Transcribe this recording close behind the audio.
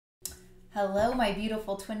Hello, my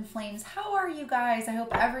beautiful twin flames. How are you guys? I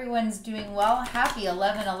hope everyone's doing well. Happy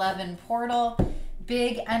 11/11 portal.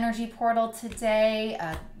 Big energy portal today.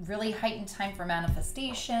 A really heightened time for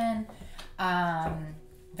manifestation.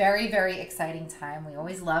 Very, very exciting time. We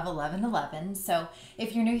always love 11/11. So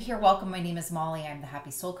if you're new here, welcome. My name is Molly. I'm the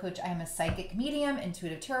Happy Soul Coach. I am a psychic medium,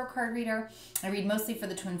 intuitive tarot card reader. I read mostly for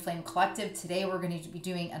the Twin Flame Collective. Today we're going to be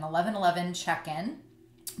doing an 11/11 check-in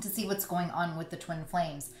to see what's going on with the Twin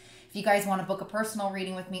Flames. If you guys want to book a personal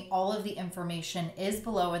reading with me, all of the information is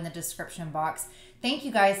below in the description box. Thank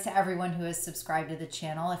you guys to everyone who has subscribed to the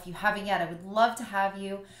channel. If you haven't yet, I would love to have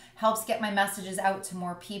you. Helps get my messages out to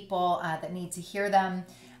more people that need to hear them.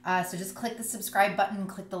 So just click the subscribe button,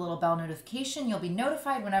 click the little bell notification. You'll be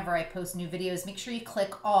notified whenever I post new videos. Make sure you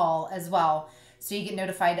click all as well so you get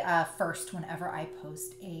notified first whenever I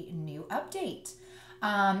post a new update.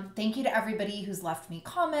 Thank you to everybody who's left me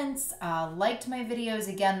comments, liked my videos.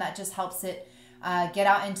 Again, that just helps it get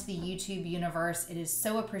out into the YouTube universe. It is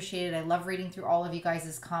so appreciated. I love reading through all of you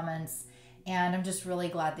guys' comments, and I'm just really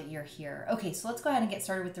glad that you're here. Okay, so let's go ahead and get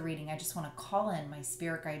started with the reading. I just want to call in my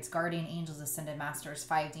spirit guides, guardian angels, ascended masters,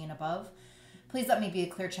 5D and above. Please let me be a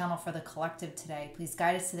clear channel for the collective today. Please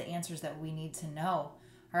guide us to the answers that we need to know.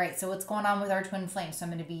 All right, so what's going on with our twin flames? So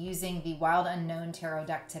I'm going to be using the Wild Unknown Tarot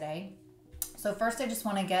deck today. So first I just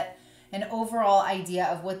want to get an overall idea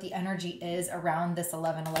of what the energy is around this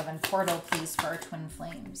 11/11 portal, please, for our twin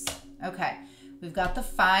flames. Okay, we've got the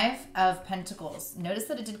 5 of Pentacles. Notice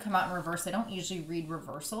that it did come out in reverse. I don't usually read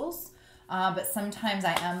reversals, but sometimes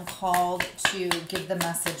I am called to give the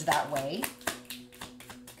message that way.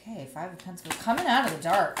 Okay, 5 of Pentacles, coming out of the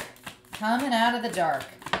dark. Coming out of the dark.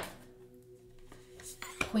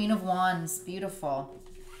 Queen of Wands, beautiful.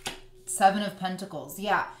 7 of Pentacles,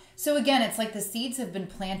 yeah. So again, it's like the seeds have been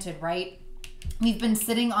planted, right? We've been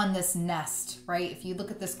sitting on this nest, right? If you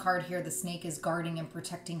look at this card here, the snake is guarding and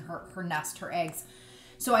protecting her nest, her eggs.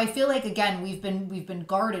 So I feel like, again, we've been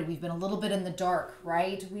guarded. We've been a little bit in the dark,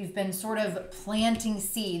 right? We've been sort of planting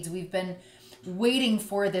seeds. We've been waiting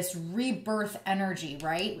for this rebirth energy,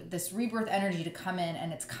 right? This rebirth energy to come in,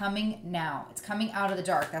 and it's coming now. It's coming out of the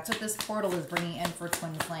dark. That's what this portal is bringing in for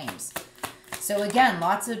twin flames. So again,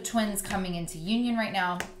 lots of twins coming into union right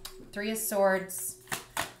now. 3 of Swords.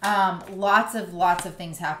 Lots of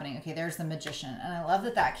things happening. Okay, there's the Magician. And I love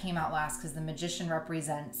that that came out last because the Magician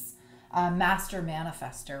represents master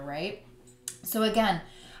manifester, right? So again,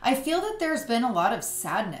 I feel that there's been a lot of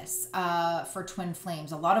sadness for twin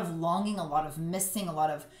flames, a lot of longing, a lot of missing,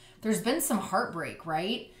 there's been some heartbreak,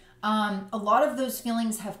 right? A lot of those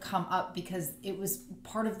feelings have come up because it was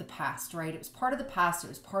part of the past, right? It was part of the past. It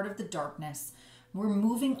was part of the darkness. We're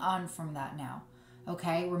moving on from that now.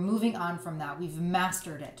 Okay, we're moving on from that. We've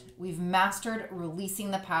mastered it. We've mastered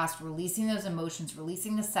releasing the past, releasing those emotions,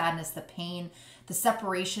 releasing the sadness, the pain, the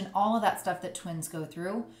separation, all of that stuff that twins go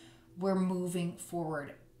through. We're moving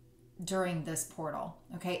forward during this portal,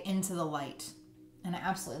 okay, into the light. And I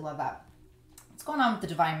absolutely love that. What's going on with the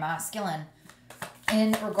Divine Masculine?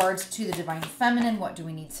 In regards to the Divine Feminine, what do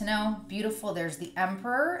we need to know? Beautiful. There's the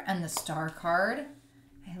Emperor and the Star card.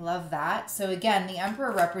 I love that. So again, the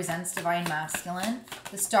Emperor represents Divine Masculine.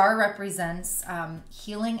 The Star represents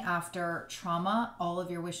healing after trauma, all of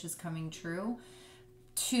your wishes coming true.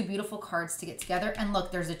 2 beautiful cards to get together. And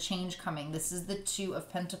look, there's a change coming. This is the 2 of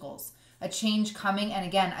Pentacles. A change coming. And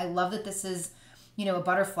again, I love that this is, you know, a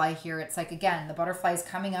butterfly here. It's like, again, the butterfly is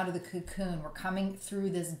coming out of the cocoon. We're coming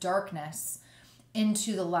through this darkness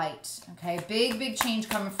into the light. Okay, big change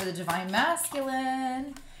coming for the Divine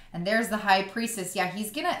Masculine. And there's the High Priestess. Yeah,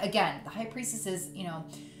 he's gonna, again, the High Priestess is, you know,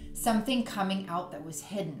 something coming out that was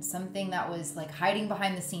hidden, something that was like hiding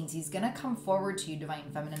behind the scenes. He's gonna come forward to you,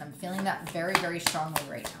 Divine Feminine. I'm feeling that very, very strongly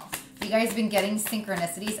right now. You guys have been getting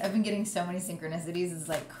synchronicities. I've been getting so many synchronicities. It's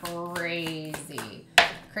like crazy.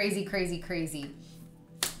 Crazy.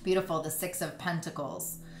 Beautiful, the 6 of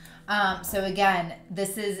Pentacles. So again,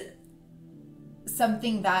 this is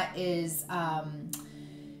something that is,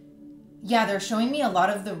 yeah, they're showing me a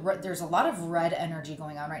lot of there's a lot of red energy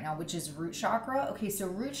going on right now, which is root chakra. Okay, so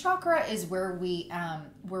root chakra is where we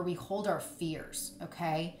hold our fears,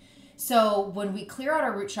 okay? So when we clear out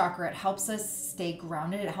our root chakra, it helps us stay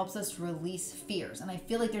grounded. It helps us release fears. And I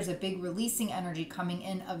feel like there's a big releasing energy coming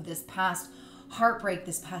in of this past heartbreak,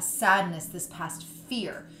 this past sadness, this past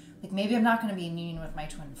fear. Like maybe I'm not going to be in union with my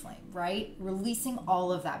twin flame, right? Releasing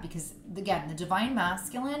all of that because, again, the Divine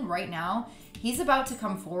Masculine right now, he's about to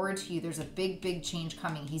come forward to you. There's a big change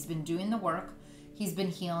coming. He's been doing the work. He's been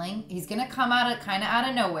healing. He's going to come kind of out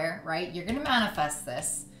of nowhere, right? You're going to manifest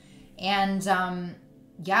this. And,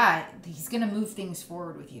 yeah, he's going to move things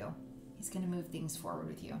forward with you. He's going to move things forward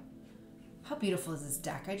with you. How beautiful is this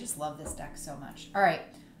deck? I just love this deck so much. All right.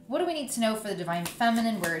 What do we need to know for the Divine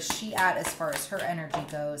Feminine? Where is she at as far as her energy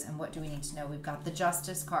goes? And what do we need to know? We've got the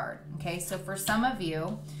Justice card. Okay, so for some of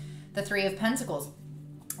you, the Three of Pentacles.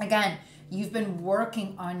 Again, you've been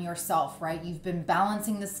working on yourself, right? You've been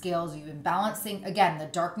balancing the scales. You've been balancing, again, the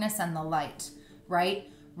darkness and the light, right?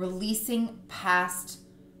 Releasing past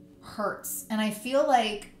hurts. And I feel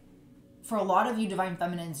like for a lot of you Divine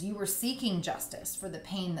Feminines, you were seeking justice for the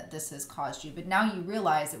pain that this has caused you. But now you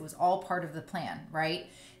realize it was all part of the plan, right?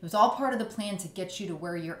 It was all part of the plan to get you to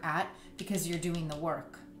where you're at because you're doing the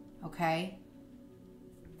work, okay?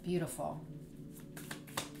 Beautiful.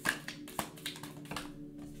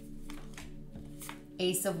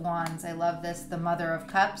 Ace of Wands. I love this. The Mother of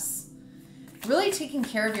Cups. Really taking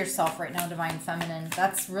care of yourself right now, Divine Feminine.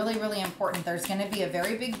 That's really, really important. There's going to be a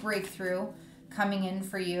very big breakthrough coming in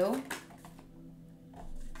for you.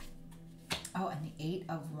 Oh, and the Eight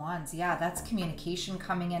of Wands. Yeah, that's communication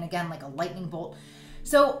coming in again, like a lightning bolt.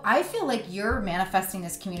 So I feel like you're manifesting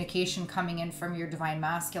this communication coming in from your Divine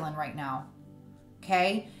Masculine right now.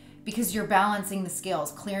 Okay? Because you're balancing the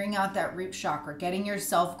scales, clearing out that root chakra, getting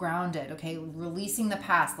yourself grounded. Okay? Releasing the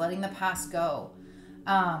past, letting the past go.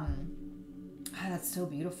 That's so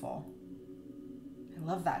beautiful. I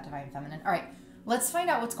love that, Divine Feminine. All right. Let's find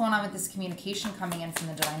out what's going on with this communication coming in from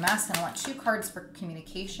the Divine Masculine. I want 2 cards for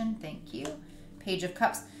communication. Thank you. Page of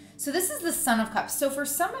Cups. So this is the Son of Cups. So for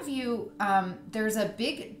some of you, there's a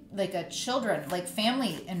big, like a children, like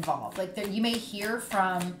family involved. Like there, you may hear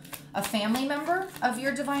from a family member of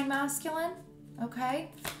your Divine Masculine. Okay.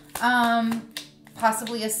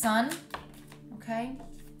 Possibly a son. Okay.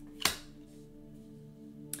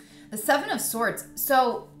 The Seven of Swords.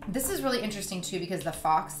 So this is really interesting too because the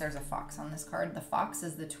fox, there's a fox on this card. The fox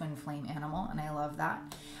is the twin flame animal and I love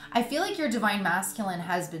that. I feel like your Divine Masculine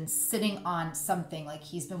has been sitting on something, like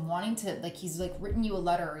he's been wanting to, like he's like written you a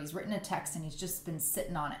letter or he's written a text and he's just been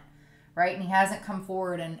sitting on it, right? And he hasn't come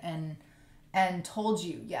forward and told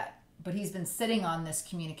you yet, but he's been sitting on this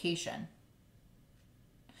communication.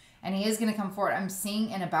 And he is going to come forward. I'm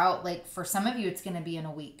seeing in about, like, for some of you, it's going to be in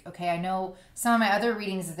a week. Okay, I know some of my other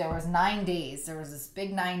readings, there was 9 days. There was this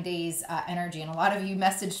big 9 days energy. And a lot of you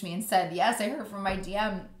messaged me and said, yes, I heard from my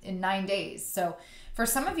DM in 9 days. So for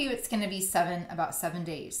some of you, it's going to be about 7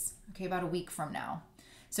 days. Okay, about a week from now.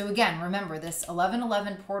 So again, remember, this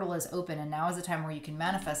 1111 portal is open. And now is the time where you can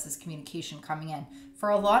manifest this communication coming in. For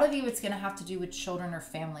a lot of you, it's going to have to do with children or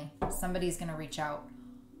family. Somebody's going to reach out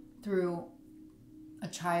through a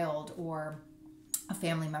child or a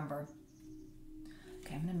family member.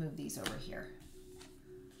 Okay, I'm going to move these over here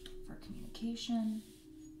for communication.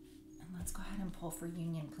 And let's go ahead and pull for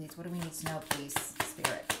union, please. What do we need to know, please,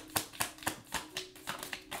 Spirit?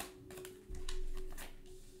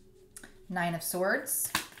 9 of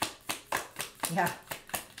Swords. Yeah.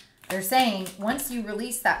 They're saying once you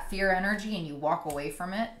release that fear energy and you walk away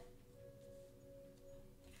from it.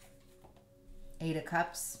 8 of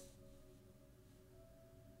Cups.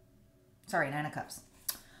 Sorry, 9 of Cups.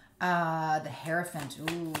 The Hierophant.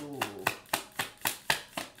 Ooh.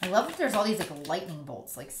 I love that there's all these like lightning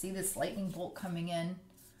bolts. Like, see this lightning bolt coming in?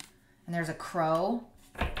 And there's a crow.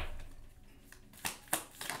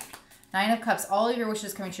 9 of Cups. All of your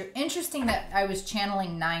wishes coming true. Interesting that I was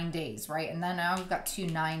channeling 9 days, right? And then now we've got 2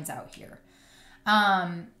 9s out here.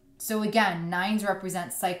 So again, 9s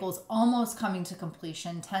represent cycles almost coming to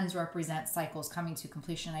completion. 10s represent cycles coming to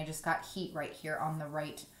completion. I just got heat right here on the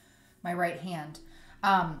right, my right hand.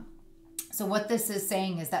 So what this is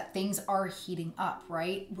saying is that things are heating up,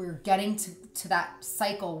 right? We're getting to that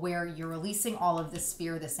cycle where you're releasing all of this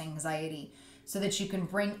fear, this anxiety, so that you can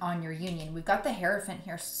bring on your union. We've got the Hierophant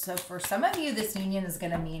here. So for some of you, this union is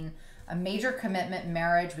going to mean a major commitment,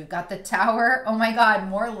 marriage. We've got the Tower. Oh my God,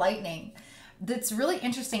 more lightning. That's really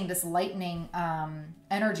interesting, this lightning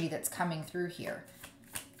energy that's coming through here.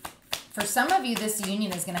 For some of you, this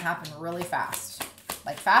union is going to happen really fast.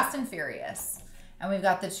 Like fast and furious. And we've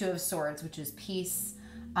got the 2 of Swords, which is peace.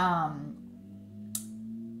 Yeah,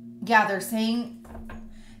 they're saying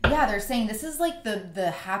this is like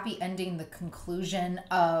the happy ending, the conclusion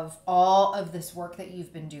of all of this work that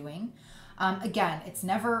you've been doing. Again,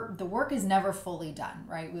 the work is never fully done,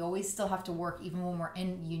 right? We always still have to work even when we're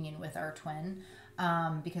in union with our twin,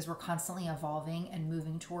 because we're constantly evolving and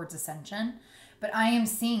moving towards ascension. But I am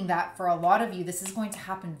seeing that for a lot of you, this is going to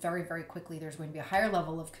happen very, very quickly. There's going to be a higher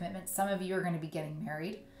level of commitment. Some of you are going to be getting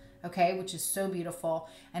married, okay, which is so beautiful.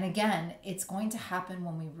 And again, it's going to happen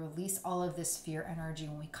when we release all of this fear energy,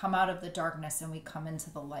 when we come out of the darkness and we come into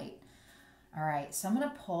the light. All right, so I'm going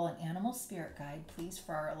to pull an animal spirit guide, please,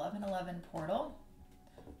 for our 1111 portal.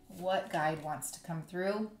 What guide wants to come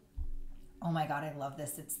through? Oh my God, I love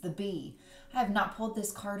this. It's the bee. I have not pulled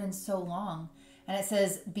this card in so long. And it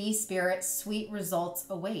says, bee spirit, sweet results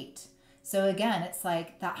await. So again, it's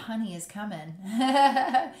like that honey is coming.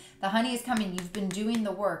 The honey is coming. You've been doing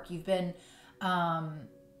the work. You've been,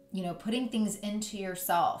 you know, putting things into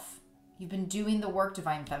yourself. You've been doing the work,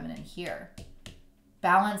 Divine Feminine, here.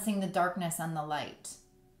 Balancing the darkness and the light.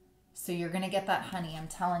 So you're going to get that honey. I'm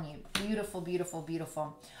telling you. Beautiful, beautiful,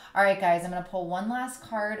 beautiful. All right, guys. I'm going to pull one last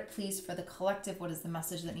card, please, for the collective. What is the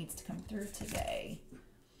message that needs to come through today?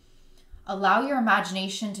 Allow your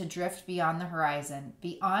imagination to drift beyond the horizon.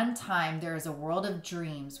 Beyond time, there is a world of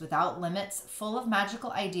dreams without limits, full of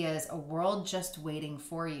magical ideas, a world just waiting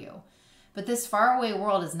for you. But this faraway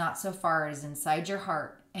world is not so far. It is inside your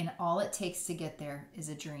heart, and all it takes to get there is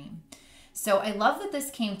a dream. So I love that this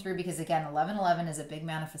came through because, again, 1111 is a big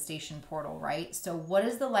manifestation portal, right? So what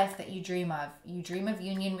is the life that you dream of? You dream of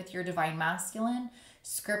union with your divine masculine.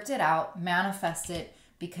 Script it out, manifest it,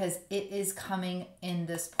 because it is coming in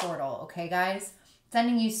this portal. Okay, guys?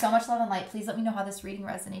 Sending you so much love and light. Please let me know how this reading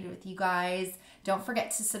resonated with you guys. Don't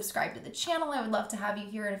forget to subscribe to the channel. I would love to have you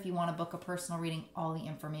here. And if you want to book a personal reading, all the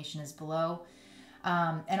information is below.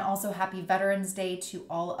 And also happy Veterans Day to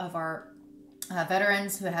all of our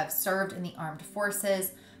veterans who have served in the armed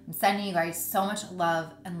forces. I'm sending you guys so much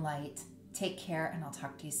love and light. Take care, and I'll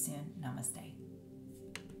talk to you soon. Namaste.